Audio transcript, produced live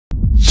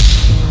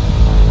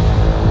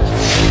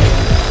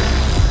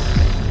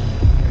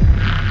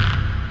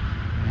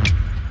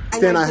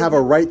understand I have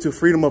a right to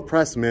freedom of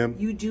press, ma'am.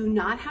 You do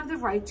not have the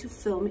right to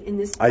film in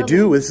this building. I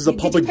do. This is a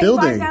public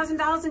building. Did you pay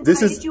 $5,000 and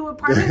this is get you a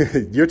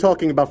permit? You're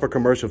talking about for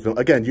commercial film.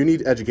 Again, you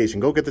need education.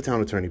 Go get the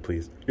town attorney,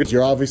 please.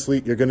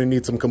 You're going to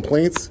need some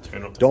complaints.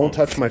 Don't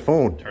touch my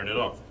phone. Turn it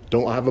off.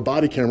 Don't I have a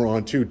body camera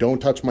on too. Don't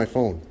touch my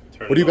phone.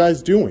 What are you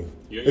guys doing?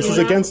 This is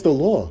against the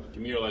law.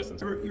 Give me your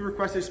license. You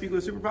requested to speak with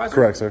the supervisor?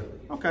 Correct, sir.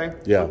 Okay.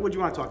 Yeah. What do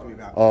you want to talk to me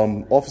about?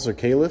 Officer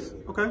Kalaf.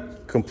 Okay.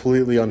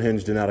 Completely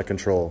unhinged and out of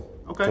control.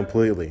 Okay.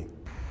 Completely.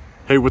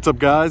 Hey, what's up,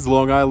 guys?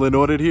 Long Island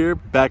Audit here,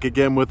 back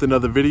again with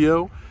another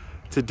video.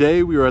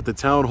 Today we are at the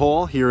town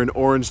hall here in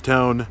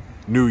Orangetown,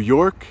 New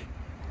York.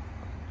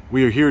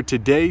 We are here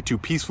today to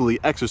peacefully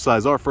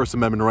exercise our First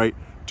Amendment right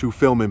to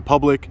film in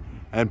public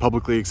and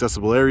publicly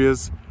accessible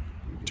areas,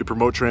 to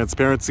promote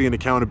transparency and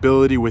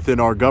accountability within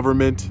our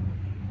government,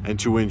 and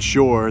to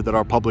ensure that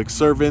our public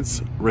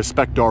servants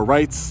respect our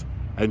rights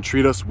and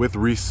treat us with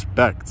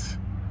respect.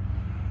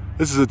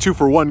 This is a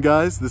 2-for-1,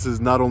 guys. This is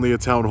not only a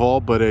town hall,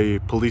 but a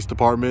police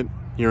department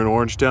here in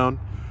Orangetown.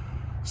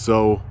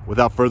 So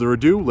without further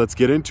ado, let's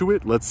get into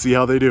it. Let's see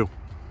how they do.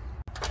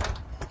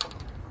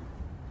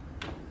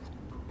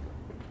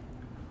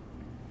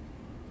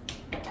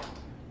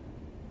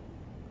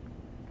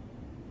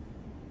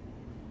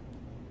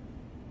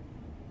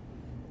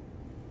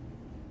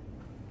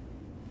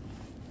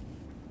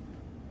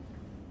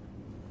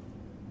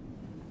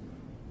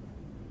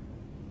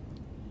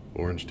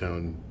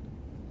 Orangetown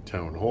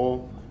Town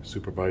Hall,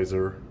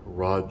 Supervisor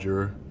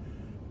Roger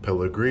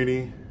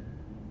Pellegrini.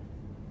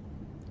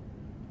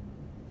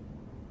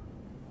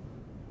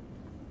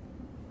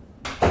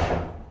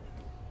 Sir,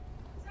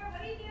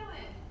 what are you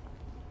doing?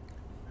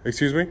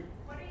 Excuse me?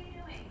 What are you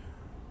doing?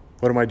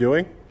 What am I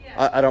doing?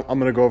 Yeah. I'm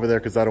gonna go over there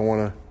because I don't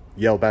want to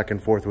yell back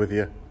and forth with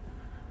you.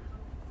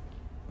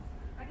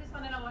 I just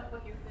want to know what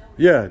you're filming.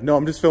 Yeah, no,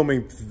 I'm just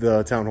filming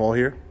the town hall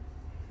here.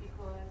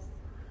 Because...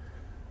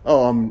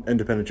 Oh, I'm an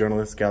independent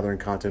journalist gathering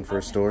content for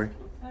a story.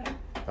 Okay.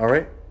 All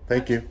right,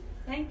 thank you.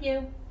 Thank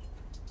you.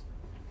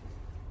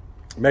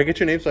 May I get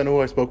your name so I know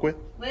who I spoke with?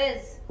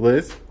 Liz.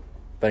 Liz?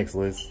 Thanks,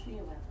 Liz. You're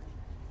welcome.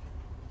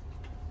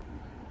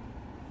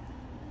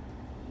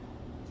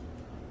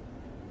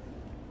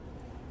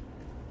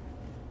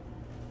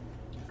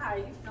 Hi, are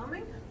you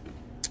filming?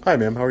 Hi,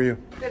 ma'am, how are you?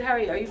 Good, how are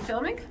you? Are you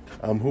filming?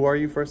 Who are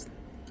you first?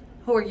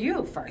 Who are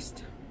you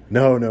first?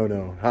 No.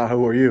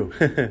 Who are you?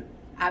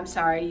 I'm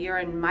sorry, you're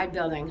in my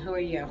building. Who are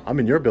you? I'm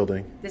in your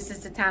building. This is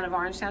the town of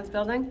Orangetown's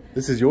building?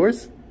 This is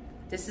yours?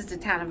 This is the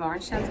town of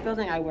Orangetown's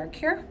building. I work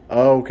here.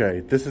 Oh, okay.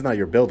 This is not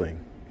your building.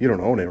 You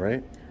don't own it,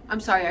 right? I'm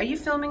sorry, are you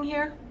filming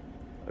here?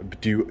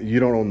 You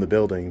don't own the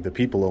building. The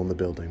people own the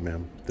building,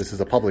 ma'am. This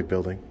is a public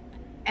building.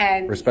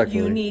 And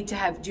Respectfully. you need to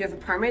have, do you have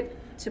a permit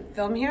to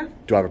film here?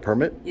 Do I have a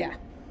permit? Yeah.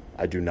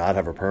 I do not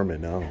have a permit,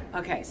 no.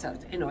 Okay, so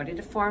in order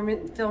to film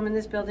in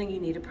this building, you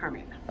need a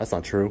permit. That's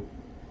not true.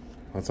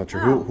 That's not true.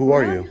 Oh, Who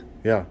are really? you?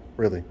 Yeah,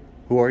 really.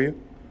 Who are you?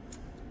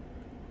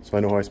 So I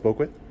know who I spoke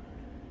with?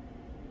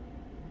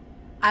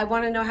 I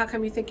want to know how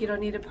come you think you don't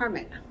need a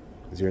permit.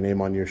 Is your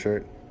name on your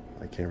shirt?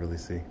 I can't really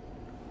see.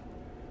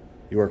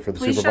 You work for the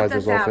Please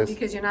supervisor's shut that down office?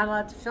 because you're not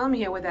allowed to film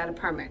here without a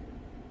permit.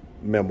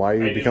 Ma'am, why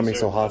are you becoming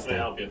so How can I hostile?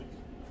 help you?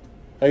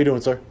 How you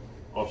doing, sir?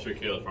 Officer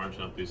Kalaf,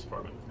 Orangetown Police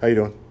Department. How you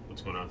doing?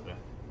 What's going on today?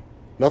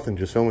 Nothing,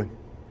 just filming.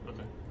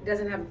 Okay. He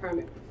doesn't have a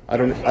permit. I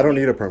don't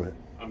need a permit.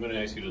 I'm going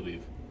to ask you to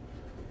leave.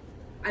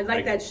 I'd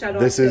like that shut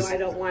off, This is- so I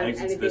don't want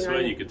Exits anything this on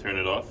way, it. you can turn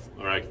it off,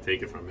 or I can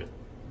take it from you.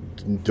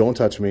 Don't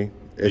touch me.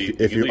 You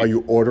If you leave. are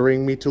you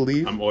ordering me to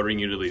leave? I'm ordering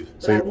you to leave.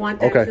 But I want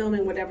that okay.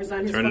 filming, whatever's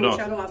on his Turn it phone off.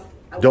 shut off.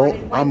 I want Don't.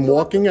 it I'm wiped off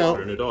walking the out.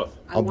 phone. Turn it off.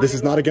 I want This it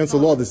is not off against the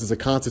the law. phone. This is a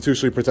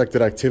constitutionally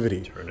protected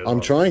activity. Turn it I'm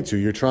off. trying to.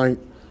 You're trying.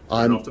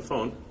 Turn off the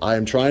phone. I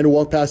am trying to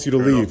walk past you to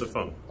Turn leave. off the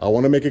phone. I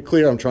want to make it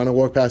clear. I'm trying to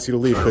walk past you to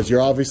leave because you're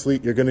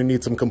going to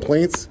need some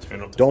complaints.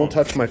 Turn off the Don't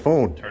phone. touch my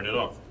phone. Turn it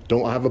off.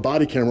 Don't I have a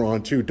body camera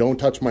on too. Don't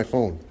touch my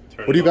phone.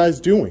 Turn What are it you guys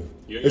off. doing?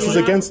 This is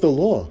against the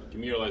law. Give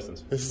me your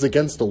license. This is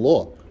against the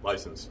law.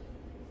 License.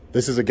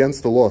 This is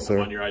against the law, I'm sir.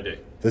 on your ID.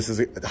 This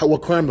is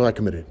what crime have I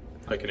committed?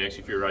 I can ask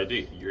you for your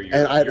ID. You're And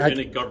you're in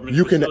a government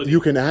facility. you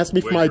can ask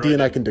me for Where's my your ID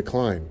and I can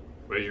decline.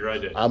 Where's your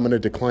ID? I'm going to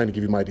decline to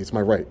give you my ID. It's my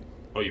right.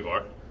 Oh, you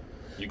are?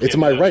 You It's can't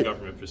my be at a right.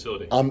 government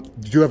facility.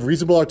 Do you have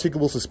reasonable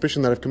articulable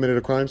suspicion that I've committed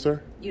a crime,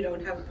 sir? You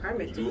don't have a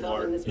permit to You film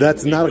are- in this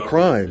That's building. not a government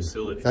crime.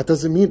 facility. That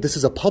doesn't mean this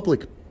is a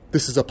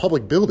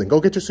public building. Go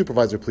get your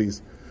supervisor,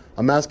 please.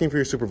 I'm asking for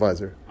your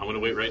supervisor. I'm going to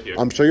wait right here.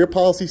 I'm sure your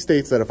policy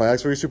states that if I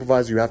ask for your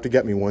supervisor, you have to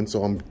get me one.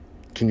 So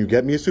can you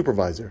get me a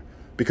supervisor?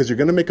 Because you're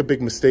going to make a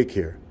big mistake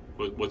here.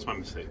 What's my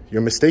mistake?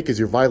 Your mistake is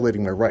you're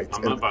violating my rights.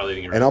 I'm not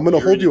violating your And rights. I'm going to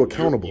You're hold in a- you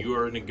accountable. You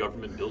are in a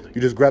government building.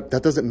 You just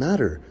that doesn't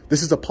matter.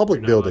 This is a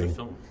public You're not allowed to building.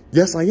 film.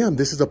 Yes, I am.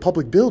 This is a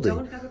public building.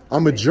 Don't have a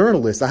I'm a permit.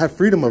 journalist. I have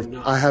freedom of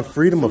not. of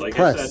Like I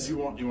press. said, You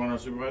want our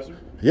supervisor?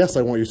 Yes,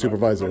 I want your Come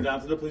supervisor.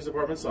 down to the police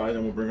department side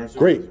and we'll bring our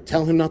supervisor. Great.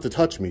 Tell him not to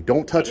touch me.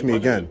 Don't touch me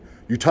touch again.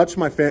 You touch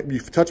my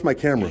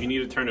camera. You need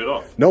to turn it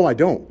off. No, I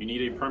don't. You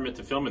need a permit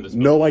to film in this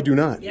building. No, I do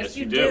not. Yes,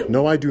 you you do. do.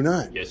 No, I do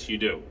not. Yes, you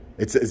do.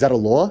 Is that a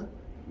law?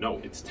 No,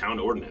 it's town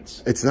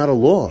ordinance. It's not a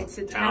law. It's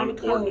a town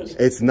code. ordinance.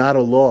 It's not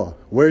a law.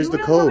 Where's the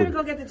You don't want me to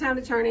code? go get the town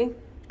attorney?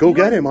 Go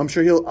get him. I'm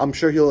sure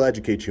he'll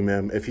educate you,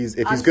 ma'am. If he's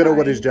I'm good at what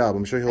sorry. his job,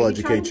 I'm sure he'll Are you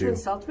educate trying to you.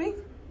 insult me?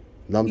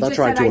 No, I'm You not just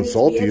trying said to I need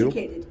insult be you.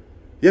 educated.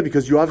 Yeah,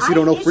 because you obviously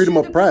don't know freedom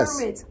of press.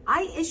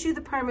 I issue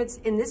the permits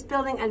in this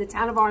building and the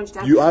town of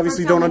Orangetown. You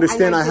obviously for don't filming,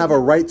 understand and I have a did-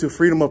 right to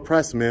freedom of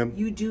press, ma'am.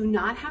 You do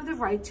not have the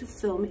right to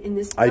film in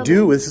this I building.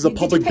 do. This is a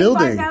public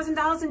building. Did you pay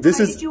 $5,000 and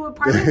This I is issued you a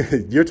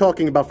permit? You're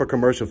talking about for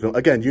commercial film.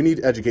 Again, you need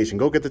education.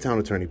 Go get the town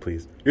attorney,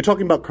 please. You're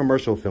talking about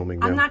commercial filming,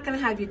 ma'am. I'm not going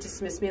to have you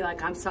dismiss me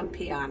like I'm some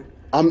peon.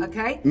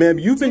 Okay? Ma'am,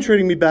 you've been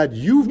treating me bad.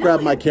 You've No,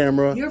 grabbed my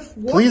camera. you're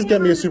Please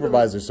get me a walking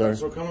supervisor, sir.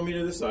 So come with me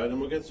to this side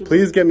and we'll get the supervisor.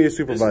 Please get me a This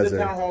is the supervisor.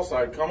 town hall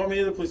side. Come with me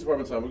to the police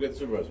department side. We'll get the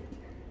supervisor.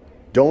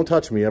 Don't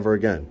touch me ever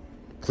again.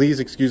 Please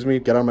excuse me.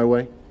 Get out of my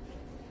way.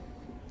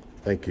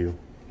 Thank you.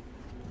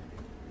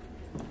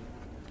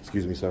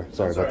 Excuse me, sir.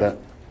 Sorry about that.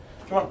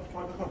 Come on,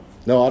 come on.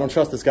 No, I don't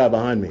trust this guy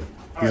behind me. He's All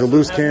a right, so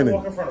loose have him cannon.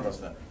 Walk in front of us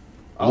then.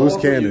 I'll Loose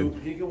walk with cannon. you.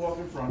 He can walk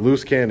in front.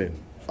 Loose cannon.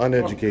 Come on,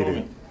 Uneducated. come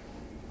in.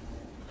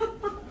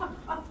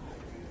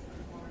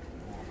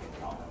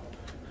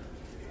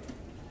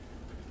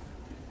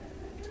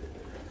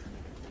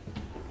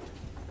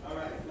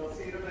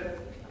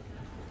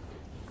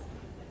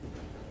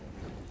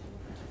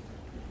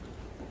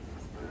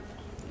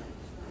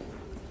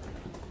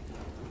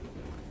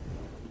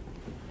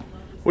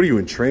 What are you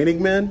in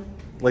training, man?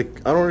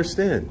 Like, I don't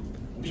understand.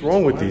 What's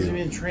wrong with Why is he you?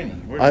 in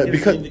training? Where did he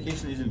get the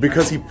indication he's in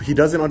Because training? he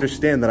doesn't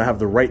understand that I have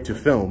the right to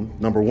film,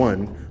 number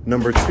one.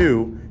 Number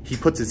two, he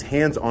puts his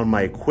hands on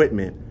my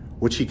equipment,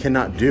 which he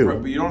cannot do.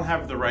 Right, but you don't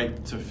have the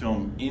right to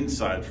film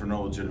inside for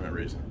no legitimate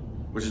reason,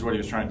 which is what he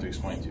was trying to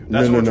explain to you.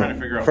 That's what we're trying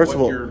to figure out. First what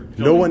of all, you're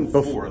no one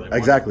filming for. Like,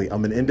 exactly.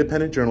 I'm an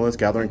independent journalist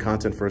gathering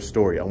content for a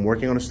story. I'm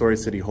working on a story at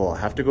City Hall. I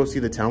have to go see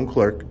the town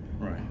clerk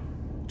Right.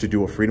 to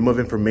do a Freedom of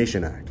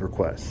Information Act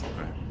request.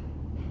 Okay.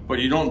 But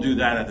you don't do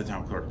that at the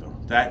town clerk, though.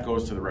 That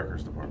goes to the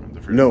records department.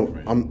 The Freedom of No,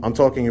 Information. I'm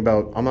talking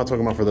about. I'm not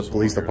talking about for the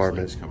police Here's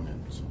department. links coming in,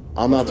 so-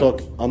 I'm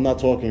not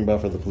talking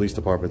about for the police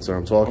department, sir.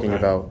 I'm talking Okay.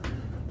 about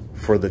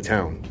for the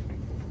town.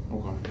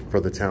 Okay. For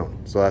the town.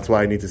 So that's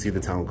why I need to see the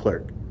town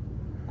clerk.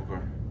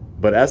 Okay.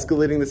 But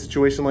escalating the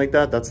situation like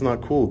that, that's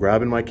not cool.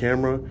 Grabbing my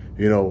camera,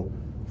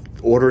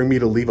 ordering me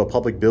to leave a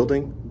public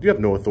building. You have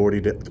no authority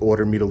to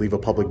order me to leave a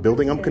public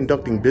building. I'm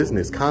conducting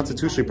business,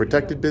 constitutionally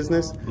protected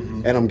business,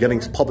 and I'm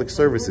getting public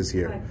services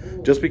here.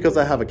 Just because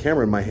I have a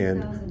camera in my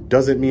hand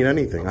doesn't mean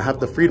anything. I have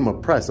the freedom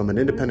of press. I'm an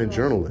independent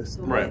journalist.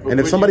 Right, but And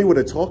if would somebody you- would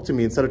have talked to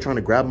me instead of trying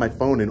to grab my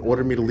phone and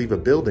order me to leave a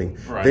building,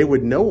 Right. they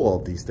would know all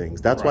of these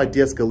things. That's why Right.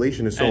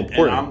 de-escalation is so And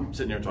important. I'm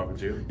sitting here talking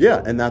to you.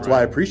 Yeah, and that's why I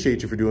Right.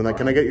 appreciate you for doing that.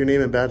 Can I get your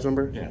name and badge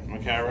number? Yeah,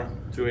 Macara,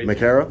 280.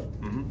 Makara?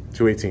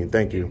 218,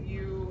 thank you. You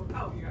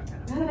got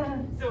that.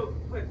 So,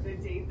 but the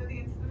date that the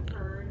incident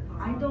occurred.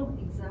 I don't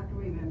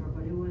exactly remember,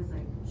 but it was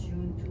like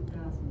June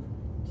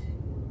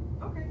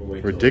 2002. Okay. We'll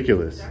wait till-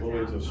 Ridiculous. We'll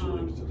wait till she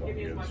leaves to talk Give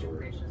me as again. much So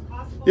information as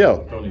possible. Yeah,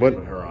 don't even but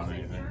put her on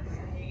anything.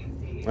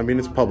 I mean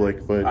it's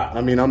public, but I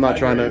I'm not I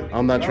trying hear to. you.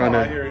 I'm not No, trying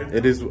I hear you. to.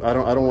 It is. I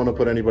don't want to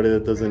put anybody that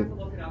We're gonna doesn't. have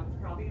to look it up.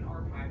 It's probably in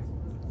archives.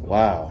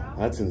 Wow,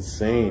 that's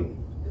insane.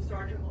 The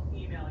sergeant will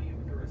email you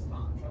with the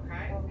response,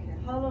 okay?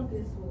 Okay, how long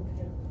this will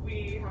take?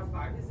 We have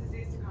 5 business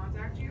days to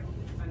contact you.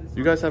 And the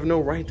You guys have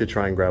no right to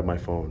try and grab my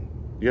phone.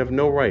 You have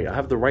no right. I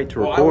have the right to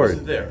Well, I record.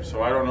 wasn't there,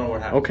 so I don't know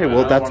what happened. Okay, I well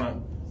don't that's wanna-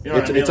 you know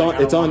what I mean? it's on Like,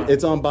 I don't wanna-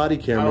 it's on body I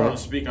don't camera. want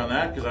to speak on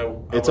that because I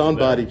It's on wasn't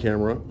there. body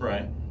camera,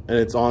 Right. and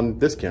it's on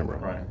this camera.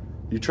 Right.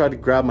 You tried to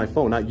grab my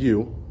phone, not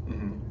you.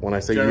 When I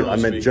say you, I Generally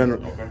meant speaking,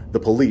 general. okay. The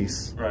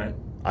police. Right.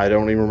 I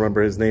don't even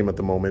remember his name at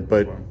the moment,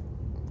 but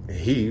Right.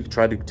 he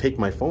tried to take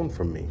my phone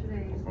from me.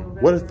 Today is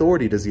November. What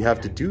authority does he have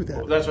to do that?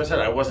 Well, that's what I said.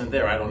 I wasn't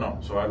there. I don't know.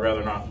 So I'd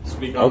rather not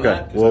speak on Okay,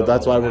 that. 'cause I well, don't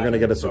that's know why what we're going to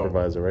get a happened. So,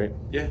 supervisor, right?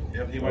 yeah,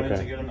 he went in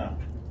Okay. to get him now.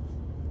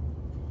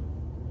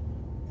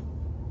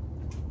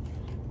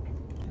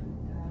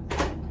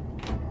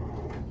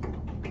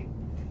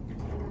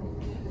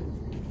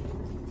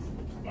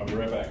 I'll be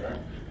right back, right?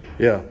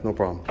 Yeah, no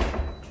problem.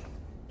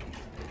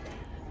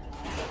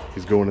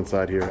 He's going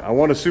inside here. I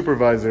want a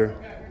supervisor.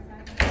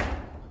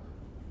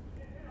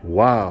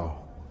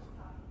 Wow.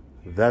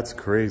 That's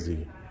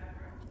crazy.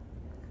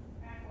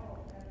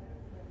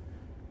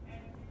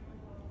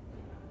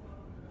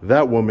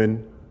 That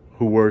woman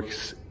who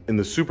works in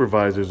the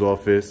supervisor's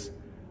office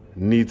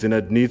needs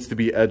to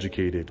be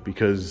educated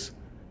because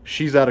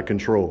she's out of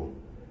control.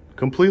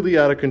 Completely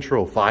out of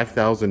control.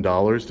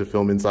 $5,000 to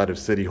film inside of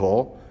City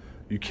Hall?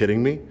 You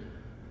kidding me?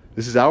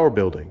 This is our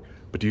building.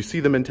 But do you see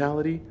the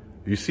mentality?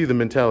 You see the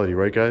mentality,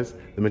 right, guys?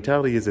 The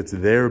mentality is it's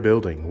their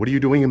building. What are you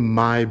doing in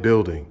my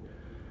building?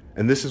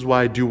 And this is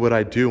why I do what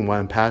I do and why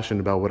I'm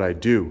passionate about what I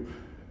do.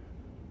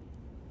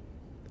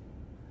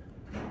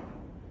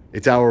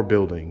 It's our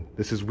building.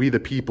 This is we the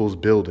people's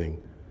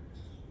building.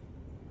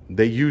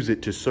 They use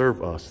it to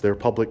serve us. They're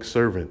public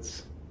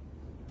servants.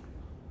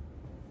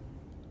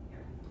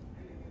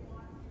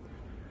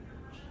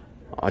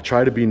 I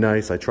try to be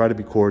nice. I try to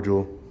be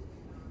cordial.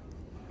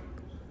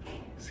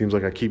 Seems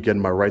like I keep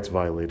getting my rights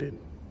violated.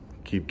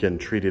 Keep getting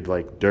treated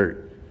like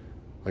dirt.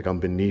 Like I'm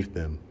beneath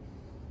them.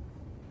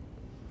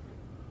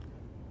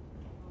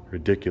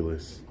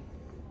 Ridiculous.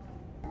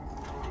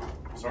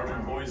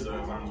 Sergeant Boyza is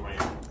on his way in.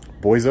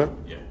 Boyza?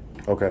 Yeah.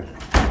 Okay.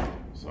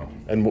 So.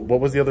 And what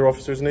was the other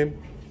officer's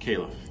name?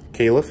 Kalaf.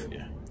 Kalaf?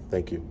 Yeah.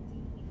 Thank you. Do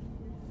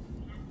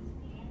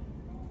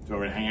you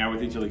want me to hang out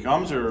with you till he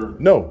comes, or?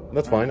 No,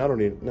 that's fine. I don't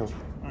need. No,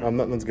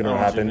 nothing's gonna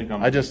happen.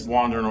 I just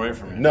wandering away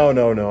from you. No.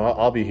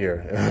 I'll be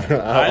here.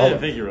 I didn't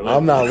think you were leaving.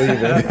 I'm not leaving.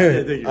 I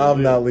didn't think you were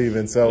I'm not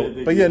leaving. So,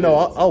 but yeah, no,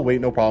 leaving. I'll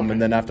wait. No problem.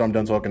 And then after I'm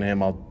done talking to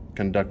him, I'll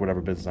conduct whatever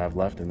business I have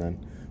left, and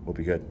then we'll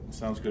be good.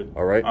 Sounds good.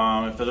 All right.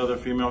 If that other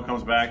female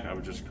comes back, I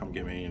would just come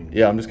get me. And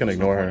yeah, I'm just gonna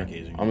ignore her.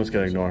 I'm just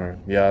gonna ignore her.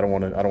 Yeah, I don't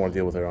want to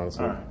deal with her,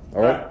 honestly.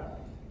 All right.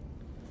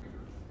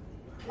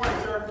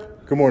 Morning, sir.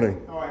 Good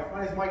morning. All right,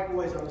 my name is Mike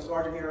Boyza. I'm the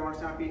sergeant here at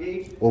Orangetown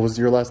PD. What was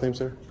your last name,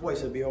 sir?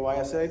 Boyza,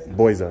 B-O-Y-S-A.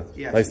 Boyza.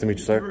 Yes. Nice to meet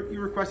you, sir. You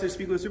requested to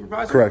speak with the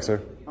supervisor? Correct,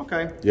 sir.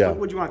 Okay. Yeah.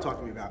 What do you want to talk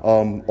to me about?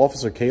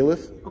 Officer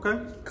Kalaf. Okay.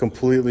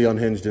 Completely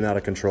unhinged and out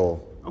of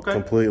control. Okay.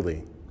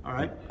 Completely. All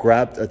right.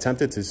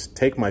 Attempted to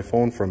take my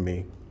phone from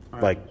me.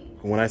 Right. Like,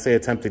 when I say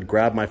attempted,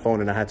 grabbed my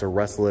phone and I had to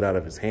wrestle it out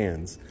of his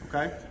hands.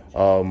 Okay.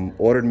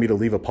 Ordered me to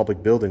leave a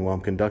public building while I'm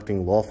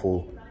conducting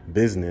lawful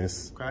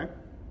business. Okay.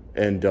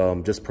 And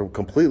just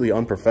completely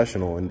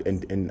unprofessional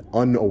and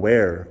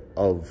unaware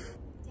of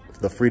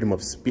the freedom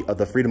of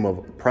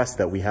press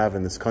that we have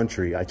in this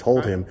country. I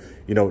told him,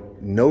 you know,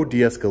 no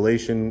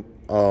de-escalation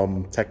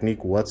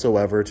technique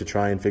whatsoever to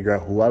try and figure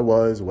out who I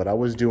was, what I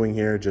was doing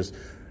here. Just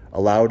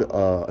allowed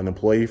an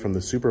employee from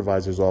the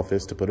supervisor's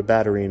office to put a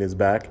battery in his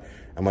back.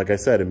 And like I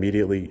said,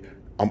 immediately,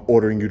 I'm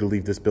ordering you to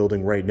leave this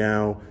building right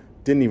now.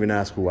 Didn't even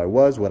ask who I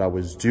was, what I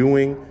was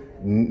doing.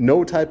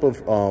 No type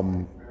of,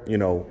 you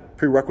know,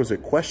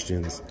 prerequisite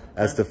questions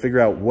as to figure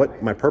out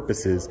what my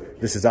purpose is.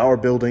 This is our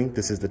building.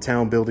 This is the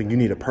town building. You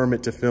need a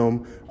permit to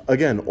film.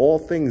 Again, all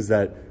things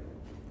that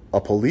a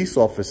police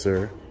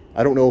officer,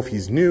 I don't know if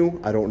he's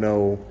new. I don't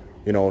know,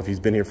 you know, if he's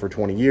been here for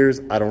 20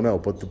 years. I don't know.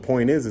 But the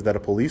point is that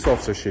a police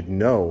officer should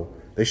know.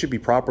 They should be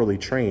properly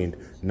trained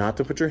not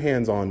to put your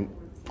hands on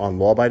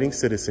law-abiding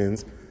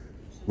citizens.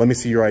 Let me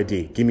see your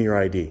ID. Give me your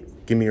ID.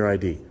 Give me your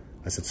ID.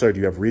 I said, sir,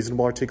 do you have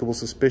reasonable articulable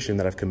suspicion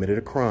that I've committed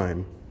a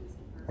crime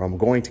or I'm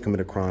going to commit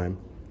a crime?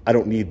 I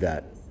don't need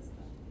that.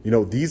 You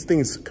know, these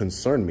things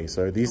concern me,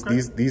 sir. These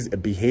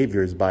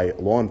behaviors by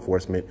law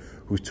enforcement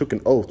who took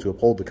an oath to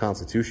uphold the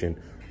Constitution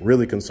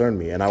really concern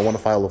me, and I want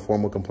to file a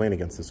formal complaint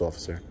against this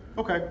officer.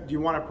 Okay. Do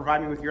you want to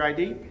provide me with your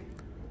ID?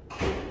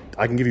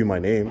 I can give you my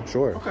name,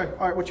 sure. Okay.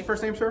 All right. What's your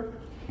first name, sir?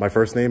 My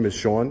first name is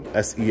Sean,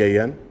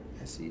 S-E-A-N.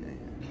 S-E-A-N.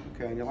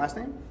 Okay. And your last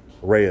name?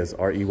 Reyes,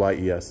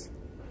 R-E-Y-E-S. Do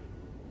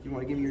you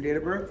want to give me your date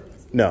of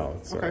birth? No.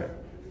 It's okay. all right.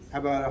 How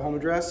about a home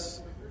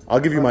address? I'll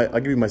give you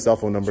my cell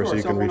phone number so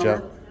you can reach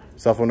out.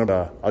 Cell phone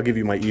number. I'll give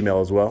you my email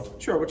as well.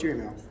 Sure. What's your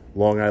email?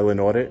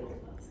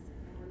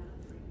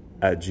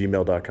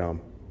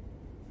 longislandaudit@gmail.com.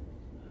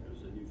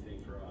 There's a new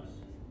thing for us.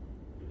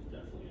 There's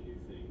definitely a new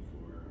thing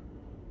for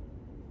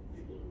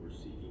people who are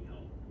seeking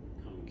help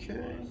coming to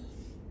us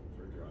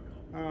for drug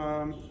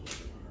help.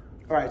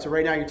 All right. So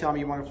right now you're telling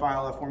me you want to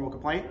file a formal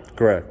complaint?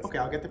 Correct. Okay.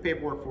 I'll get the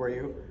paperwork for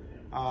you.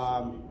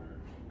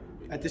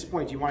 At this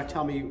point, do you want to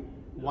tell me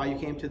why you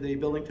came to the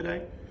building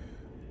today?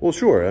 Well,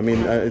 sure. I mean,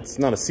 it's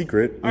not a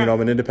secret. You know,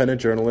 I'm an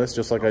independent journalist,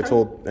 just like I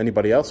told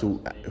anybody else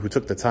who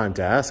took the time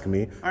to ask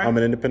me. I'm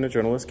an independent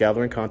journalist,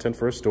 gathering content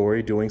for a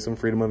story, doing some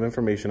Freedom of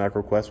Information Act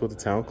requests with the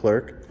town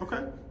clerk.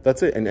 Okay.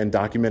 That's it, and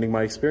documenting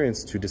my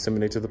experience to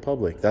disseminate to the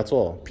public. That's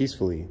all,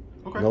 peacefully.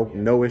 Okay.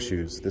 No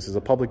issues. This is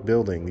a public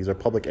building. These are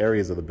public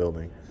areas of the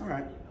building. All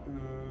right.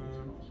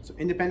 So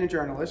independent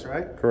journalist,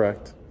 right?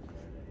 Correct.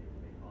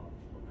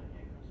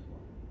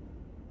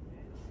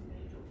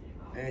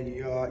 And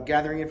you're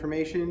gathering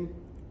information?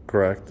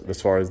 Correct.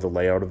 As far as the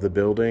layout of the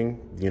building,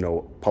 you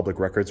know, public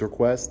records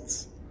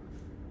requests.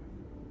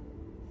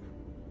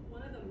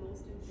 One of the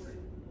most important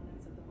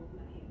components of the Hope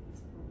That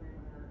Happens program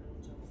are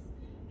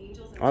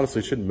angels. Honestly,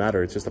 it shouldn't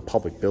matter. It's just a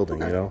public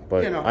building, you know.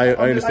 But Yeah, no, I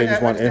understand you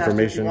just want asked if you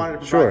information. wanted to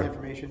provide Sure. the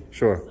information.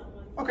 Sure.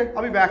 Okay,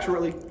 I'll be back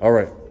shortly. All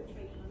right.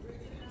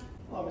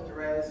 Hello, Mr.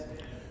 Reyes.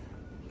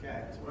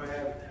 Okay, so I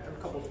have a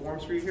couple of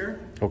forms for you here.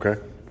 Okay.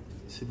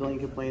 Civilian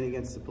complaint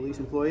against the police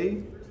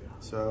employee.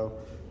 So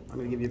I'm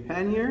going to give you a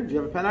pen here. Do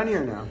you have a pen on you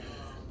or no?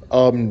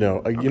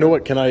 No. You know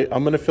what?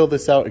 I'm going to fill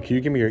this out. Can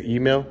you give me your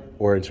email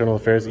or internal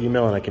affairs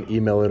email, and I can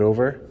email it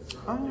over?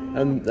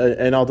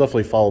 And I'll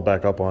definitely follow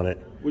back up on it.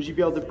 Would you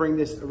be able to bring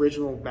this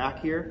original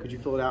back here? Could you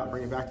fill it out and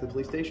bring it back to the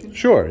police station?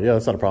 Sure. Yeah,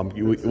 that's not a problem.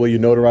 Will you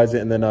notarize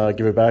it and then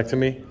give it back to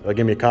me?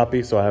 Give me a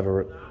copy so I have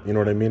you know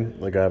what I mean?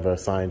 Like I have a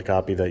signed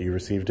copy that you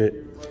received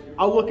it.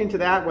 I'll look into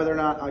that, whether or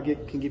not I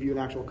can give you an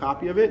actual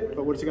copy of it.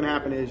 But what's going to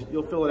happen is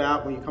you'll fill it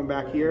out when you come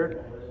back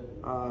here.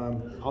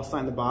 I'll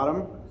sign the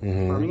bottom,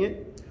 confirming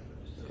it.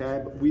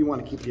 Okay, but we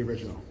want to keep the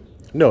original.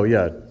 No,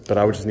 yeah, but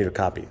I would just need a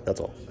copy. That's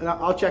all. And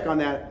I'll check on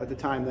that at the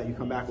time that you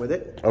come back with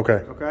it.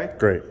 Okay. Okay.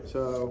 Great.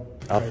 So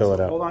I'll fill it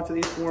out. Hold on to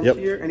these forms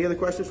here. Any other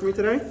questions for me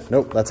today?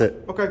 Nope, that's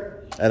it. Okay.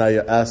 And I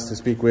asked to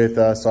speak with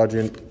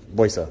Sergeant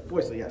Boyza.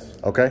 Boyza, yes.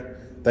 Okay.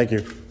 Thank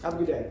you. Have a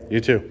good day. You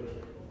too.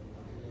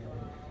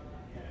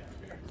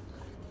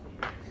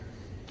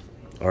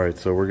 All right,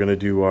 so we're gonna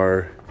do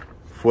our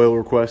FOIL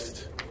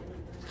request.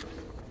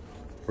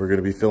 We're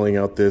gonna be filling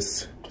out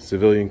this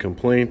civilian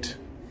complaint.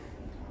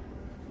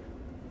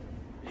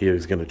 He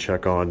is gonna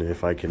check on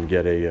if I can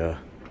get a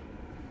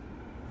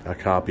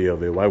copy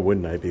of it. Why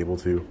wouldn't I be able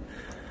to?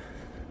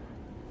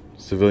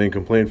 Civilian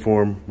complaint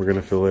form, we're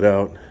gonna fill it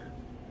out.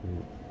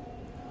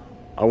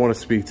 I wanna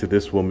speak to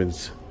this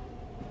woman's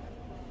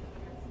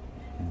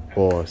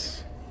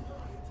boss.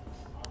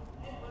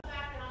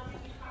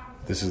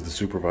 This is the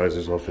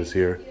supervisor's office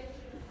here.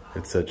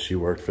 It said she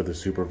worked for the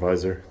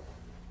supervisor.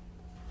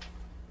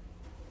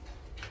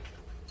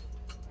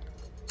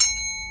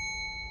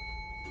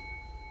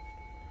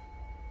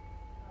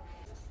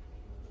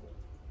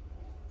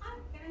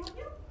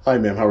 Hi,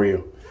 ma'am. How are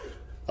you?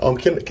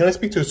 Can I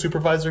speak to a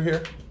supervisor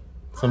here?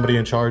 Somebody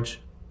in charge?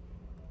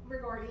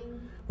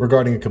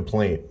 Regarding a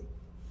complaint.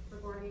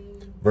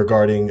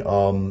 Regarding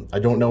I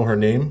don't know her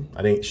name.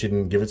 She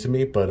didn't give it to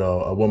me, but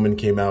a woman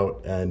came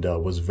out and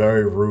was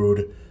very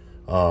rude.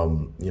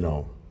 You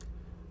know,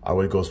 I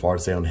would go as far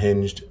as say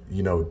unhinged.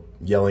 You know,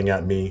 yelling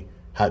at me.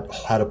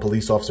 Had a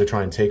police officer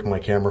try and take my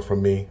camera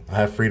from me. I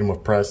have freedom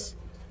of press.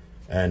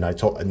 And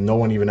no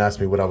one even asked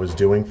me what I was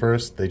doing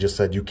first. They just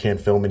said, you can't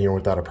film in here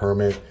without a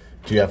permit.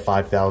 Do you have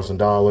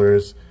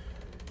 $5,000?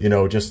 You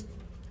know, just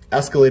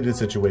escalated the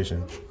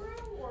situation.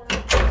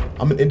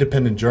 I'm an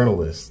independent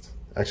journalist,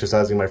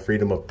 exercising my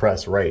freedom of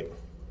press right.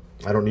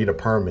 I don't need a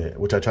permit,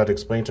 which I tried to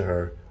explain to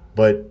her.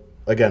 But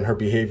again, her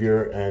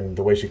behavior and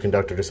the way she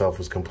conducted herself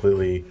was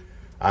completely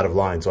out of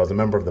line. So as a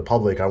member of the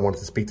public, I wanted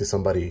to speak to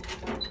somebody.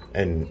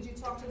 And did you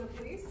talk to the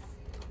police?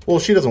 Well,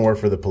 she doesn't work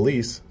for the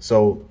police.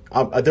 So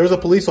there's a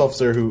police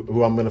officer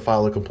who I'm going to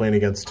file a complaint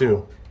against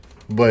too.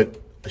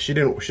 But she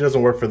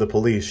doesn't work for the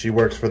police. She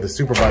works for the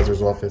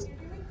supervisor's office.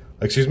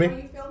 Excuse me? Are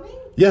you filming?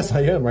 Yes,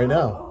 I am right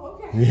now.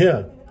 Oh, okay.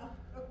 Yeah.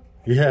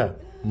 Yeah.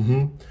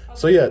 Mm-hmm.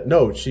 So yeah,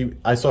 no,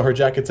 I saw her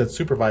jacket said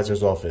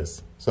supervisor's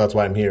office. So that's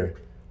why I'm here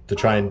to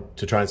try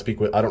and speak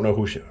with, I don't know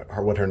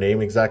what her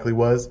name exactly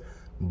was,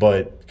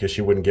 but because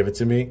she wouldn't give it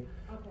to me.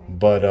 Okay.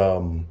 But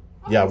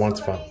yeah, I wanted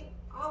to find.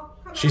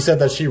 She said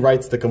that she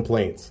writes the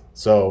complaints.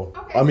 So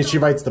okay, I mean, she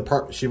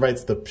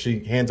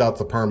hands out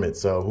the permit.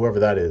 So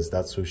whoever that is,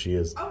 that's who she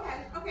is.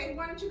 Okay. Okay.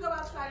 Why don't you go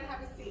outside and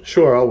have a seat?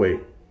 Sure, I'll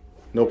wait.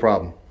 No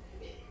problem.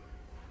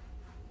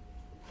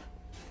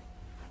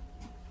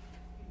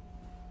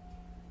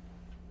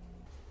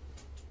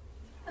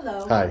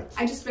 Hello. Hi.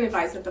 I just been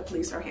advised that the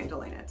police are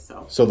handling it.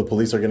 So the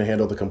police are going to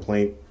handle the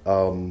complaint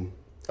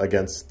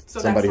against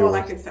somebody. So that's all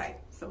I can say.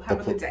 So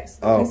have a good day. So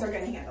the police are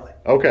going to handle it.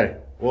 Okay.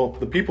 Well,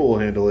 the people will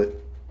handle it.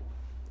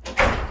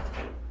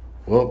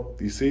 Well,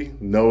 you see,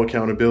 no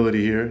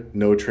accountability here,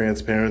 no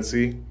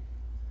transparency,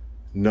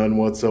 none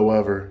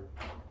whatsoever.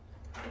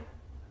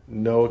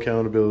 No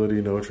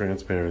accountability, no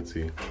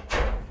transparency.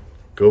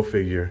 Go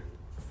figure.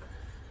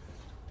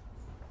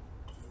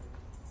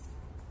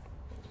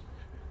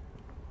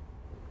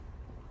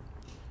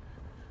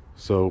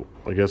 So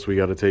I guess we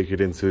got to take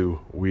it into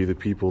we the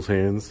people's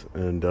hands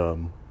and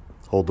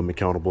hold them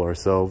accountable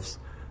ourselves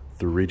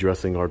through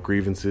redressing our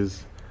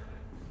grievances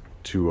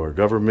to our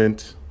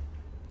government.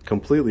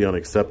 Completely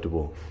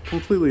unacceptable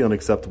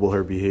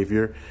her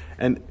behavior,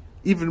 and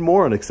even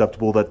more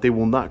unacceptable that they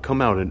will not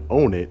come out and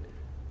own it.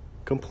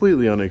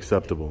 Completely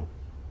unacceptable.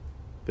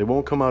 They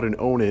won't come out and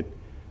own it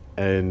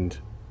and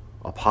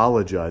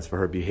apologize for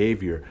her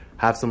behavior,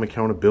 have some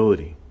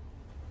accountability.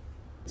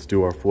 Let's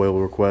do our FOIL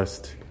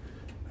request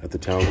at the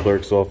town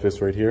clerk's office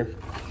right here.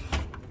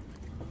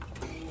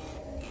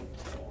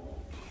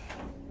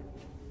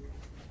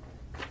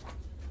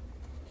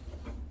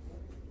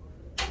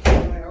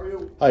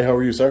 Hi, how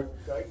are you, sir?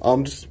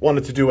 Okay. Just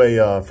wanted to do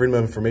a Freedom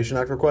of Information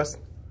Act request.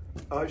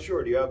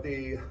 Sure. Do you have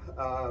the...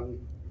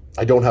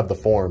 I don't have the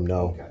form,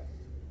 no. Okay.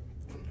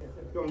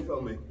 Don't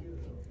film me.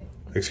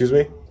 Excuse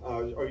me?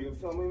 Are you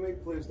filming me?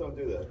 Please don't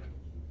do that.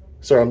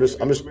 Sir, I'm just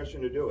permission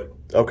to do it.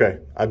 Okay.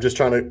 I'm just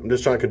trying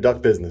to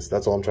conduct business.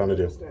 That's all I'm trying to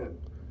do. Understand.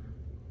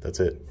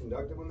 That's it.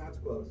 Conduct it when that's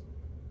closed.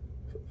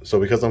 So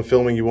because I'm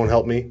filming, you won't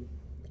help me?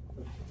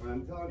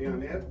 I'm telling you,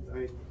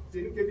 I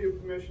didn't give you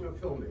permission to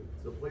film me,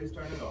 so please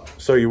turn it off.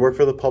 Sir, you work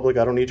for the public.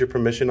 I don't need your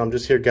permission. I'm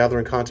just here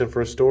gathering content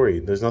for a story.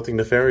 There's nothing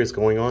nefarious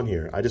going on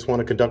here. I just want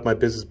to conduct my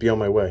business, be on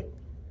my way.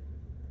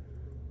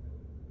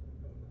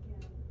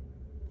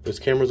 There's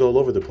cameras all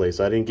over the place.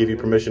 I didn't give you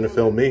permission to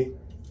film me.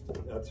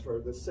 That's for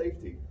the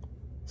safety.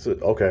 So,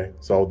 okay,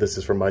 so this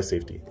is for my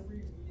safety.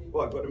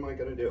 What am I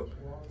going to do?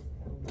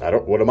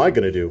 What am I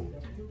going to do?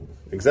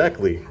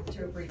 Exactly.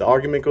 The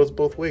argument goes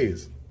both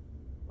ways.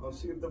 I'll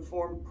see if the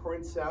form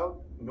prints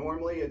out.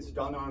 Normally it's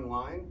done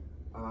online.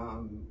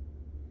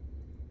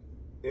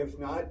 If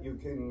not, you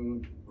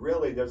can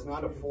there's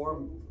not a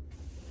form.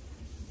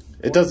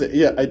 It doesn't,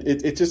 yeah,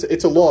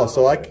 it's a law,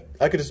 so I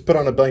could just put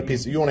on a blank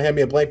piece. You want to hand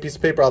me a blank piece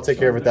of paper? I'll take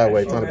care of it that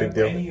way. It's not a big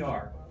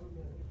deal.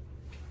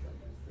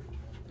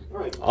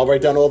 I'll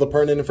write down all the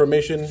pertinent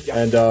information,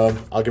 and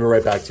I'll give it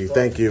right back to you.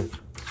 Thank you.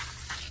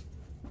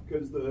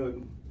 Because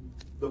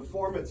the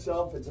form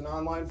itself, it's an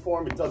online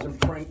form. It doesn't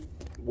print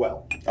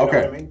well. Okay. You know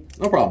what I mean?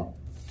 No problem.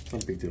 It's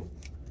not a big deal.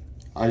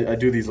 I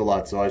do these a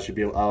lot, so I should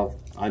be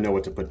I know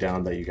what to put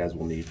down that you guys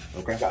will need.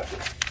 Okay. Gotcha.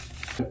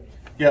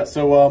 Yeah,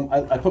 so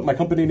I put my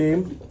company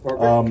name,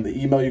 the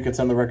email you can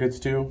send the records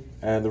to,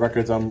 and the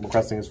records I'm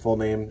requesting is full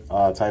name,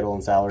 title,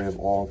 and salary of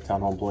all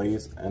town hall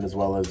employees, and as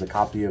well as a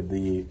copy of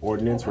the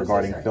ordinance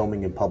regarding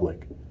filming in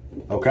public.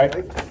 Okay?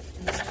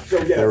 So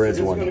yes, There is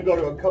it's one. going to go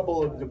to a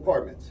couple of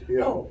departments. You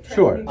know.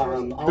 Sure.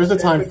 I'll There's a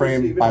stamp time it,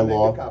 frame receive it, by and make a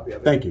law. copy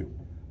of it. Thank you.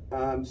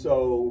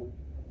 So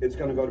it's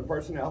going to go to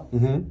personnel.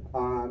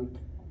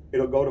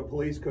 It'll go to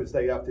police because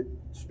they have to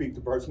speak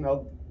to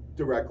personnel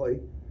directly.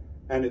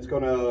 And it's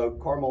going to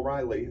Carmel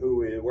Riley,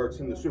 who works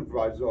in the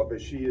supervisor's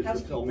office. She is the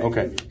filmmaker.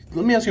 Okay.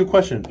 Let me ask you a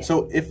question.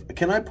 So,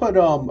 can I put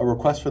a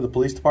request for the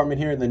police department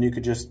here, and then you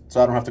could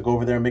so I don't have to go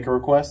over there and make a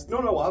request?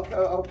 No,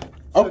 I'll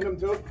send them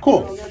to it.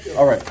 Cool.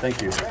 All right.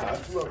 Thank you. Yeah,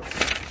 absolutely.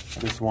 I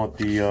just want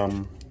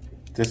the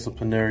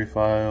disciplinary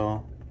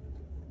file.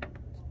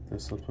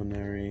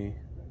 Disciplinary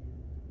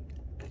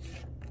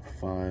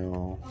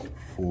file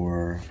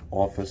for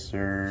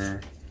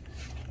Officer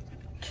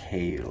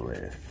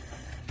Kalaf.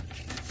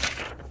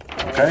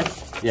 Okay?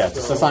 Yeah,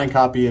 just a signed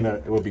copy and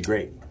it would be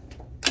great.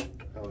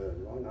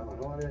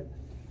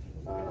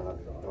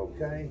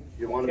 Okay.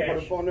 You want to put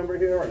a phone number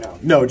here or no?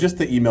 No, just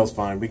the email's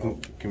fine. We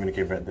can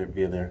communicate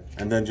via there.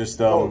 And then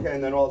just... okay,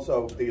 and then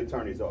also the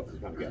attorney's office is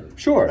going to get it.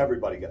 Sure.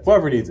 Everybody gets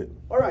Whoever needs it.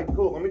 All right,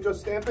 cool. Let me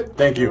just stamp it.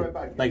 Thank you. Right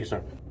back. Thank you,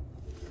 sir.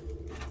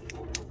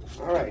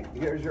 All right,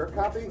 here's your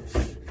copy.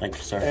 Thank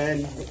you, sir.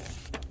 And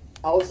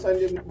I'll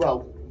send in,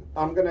 well,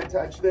 I'm going to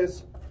attach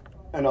this,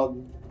 and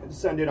I'll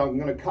send it, I'm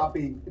going to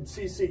copy,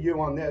 CC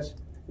you on this.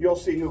 You'll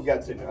see who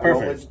gets it. Perfect. I'll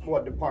list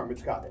what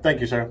department's got it. Thank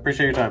you, sir.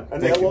 Appreciate your time.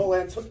 And Thank they'll you. all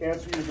answer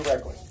you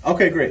directly.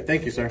 Okay, great.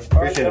 Thank you, sir.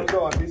 All right, Appreciate have it. a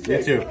good one. Be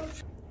safe. You too.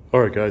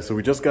 All right, guys. So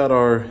we just got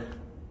our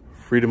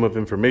Freedom of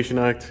Information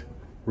Act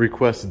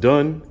request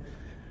done,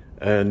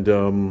 and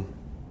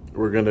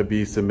we're going to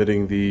be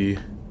submitting the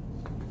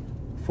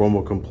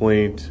formal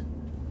complaint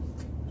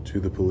to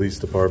the police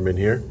department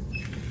here.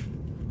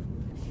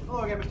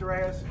 Hello again, Mr.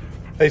 Reyes.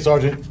 Hey,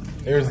 Sergeant.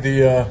 Here's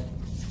the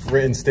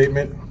written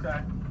statement. Okay.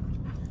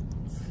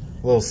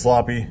 A little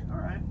sloppy. All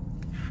right.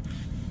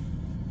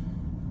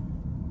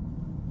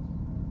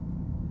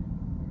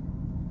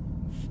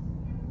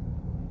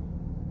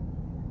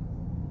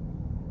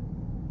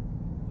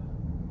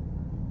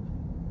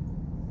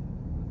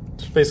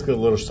 It's basically a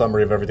little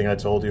summary of everything I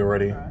told you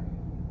already. All right.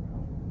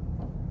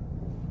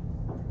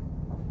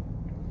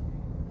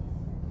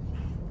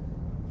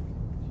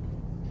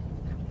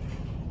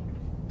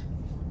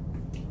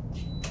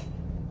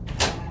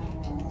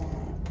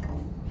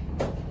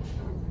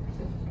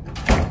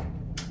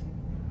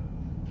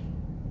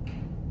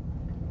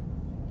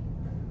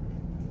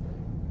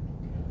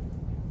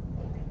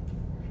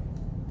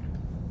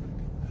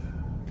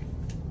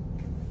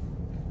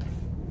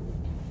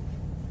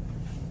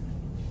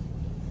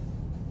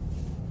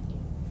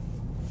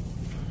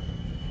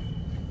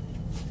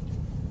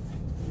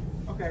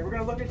 Okay, we're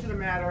going to look into the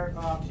matter.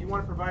 Do you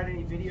want to provide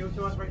any video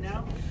to us right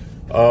now?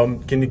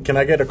 Can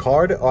I get a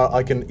card?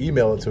 I can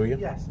email it to you.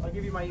 Yes, I'll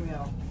give you my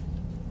email.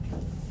 You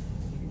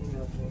can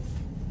email it to me.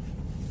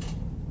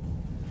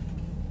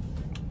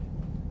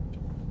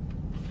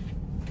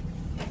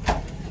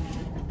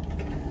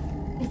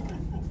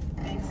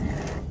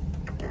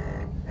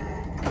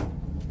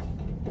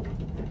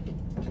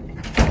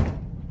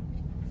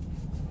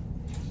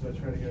 So I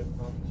try to get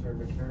Officer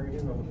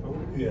McCarrigan on the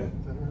phone? Yeah.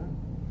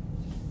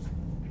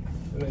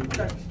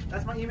 Okay,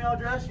 that's my email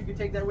address. You can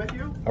take that with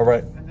you. All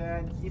right. And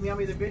then email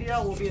me the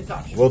video. We'll be in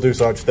touch. Will do,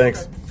 Sarge.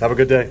 Thanks. Okay. Have a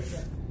good day.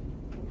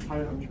 Hi,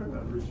 I'm trying to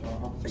reach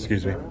Officer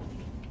Excuse me. McCarrigan.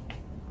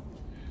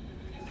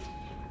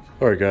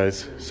 All right,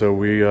 guys. So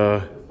we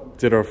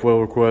did our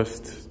FOIL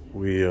request.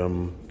 We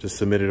just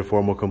submitted a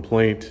formal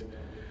complaint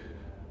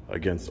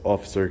against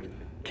Officer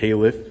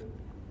Kalaf.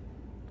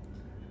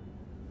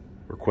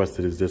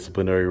 Requested his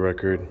disciplinary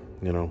record.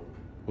 You know,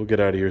 we'll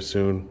get out of here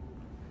soon.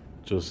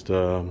 Just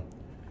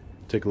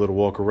take a little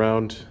walk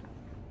around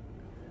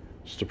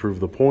just to prove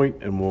the point,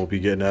 and we'll be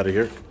getting out of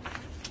here.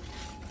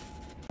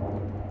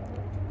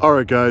 All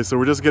right, guys. So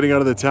we're just getting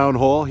out of the town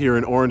hall here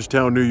in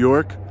Orangetown, New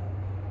York.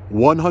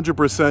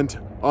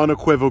 100%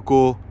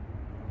 unequivocal,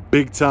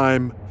 big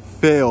time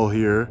fail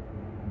here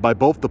by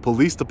both the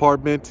police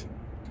department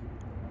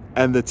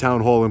and the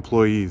town hall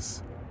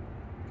employees.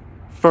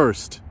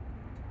 First,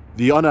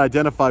 the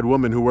unidentified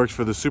woman who works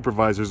for the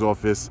supervisor's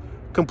office,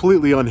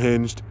 completely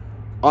unhinged,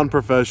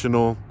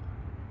 unprofessional.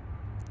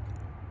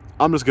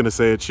 I'm just gonna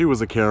say it, she was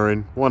a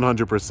Karen,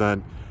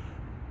 100%.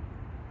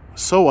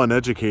 So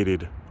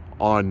uneducated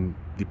on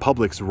the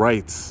public's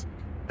rights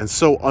and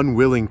so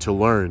unwilling to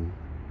learn.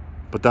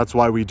 But that's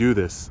why we do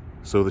this,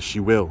 so that she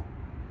will.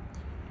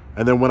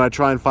 And then when I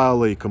try and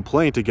file a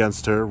complaint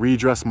against her,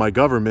 redress my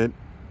government,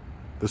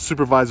 the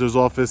supervisor's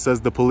office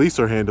says the police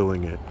are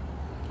handling it.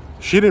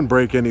 She didn't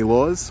break any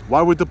laws.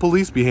 Why would the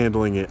police be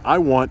handling it? I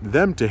want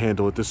them to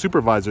handle it, the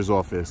supervisor's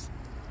office.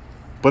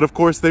 But of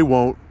course they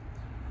won't.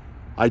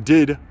 I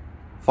did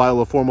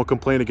file a formal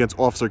complaint against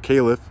Officer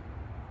Kalaf,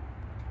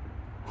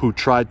 who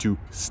tried to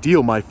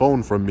steal my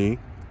phone from me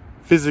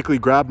physically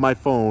grabbed my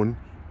phone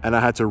and I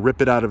had to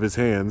rip it out of his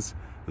hands.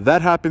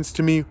 That happens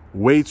to me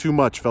way too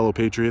much, fellow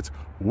patriots,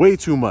 way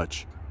too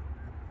much.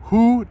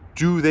 Who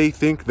do they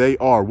think they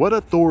are? What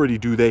authority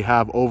do they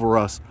have over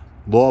us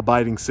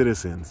law-abiding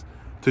citizens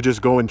to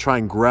just go and try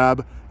and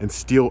grab and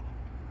steal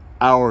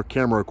our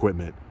camera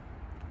equipment,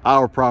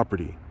 our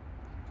property,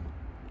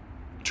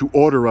 to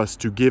order us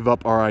to give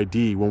up our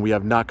ID when we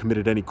have not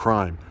committed any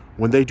crime,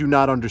 when they do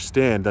not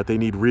understand that they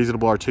need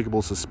reasonable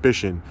articulable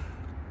suspicion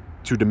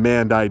to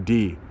demand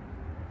ID,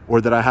 or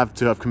that I have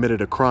to have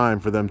committed a crime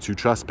for them to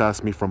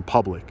trespass me from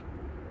public.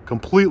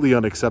 Completely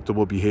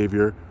unacceptable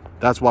behavior.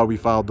 That's why we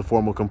filed the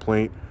formal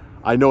complaint.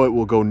 I know it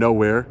will go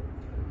nowhere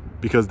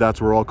because that's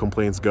where all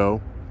complaints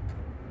go.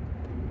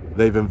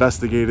 They've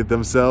investigated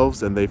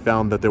themselves and they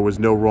found that there was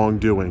no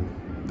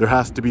wrongdoing. There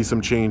has to be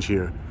some change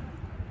here.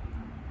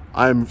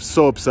 I'm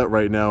so upset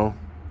right now.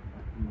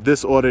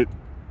 This audit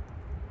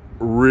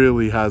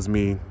really has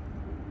me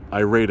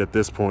irate at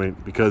this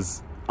point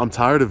because I'm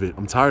tired of it.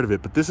 I'm tired of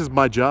it. But this is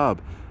my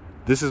job.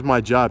 This is my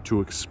job, to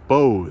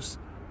expose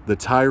the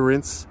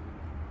tyrants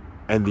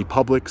and the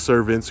public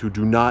servants who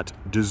do not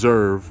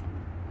deserve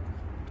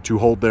to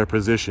hold their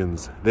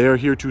positions. They are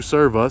here to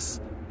serve us,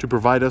 to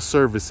provide us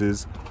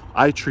services.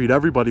 I treat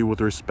everybody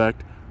with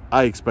respect.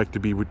 I expect to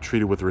be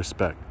treated with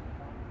respect.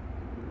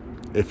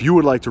 If you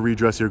would like to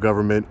redress your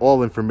government,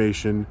 all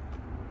information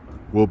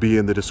will be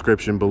in the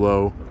description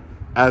below.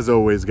 As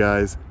always,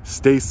 guys,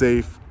 stay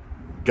safe.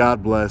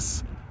 God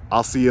bless.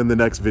 I'll see you in the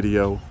next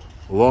video.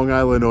 Long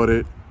Island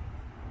Audit.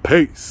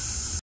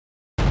 Peace.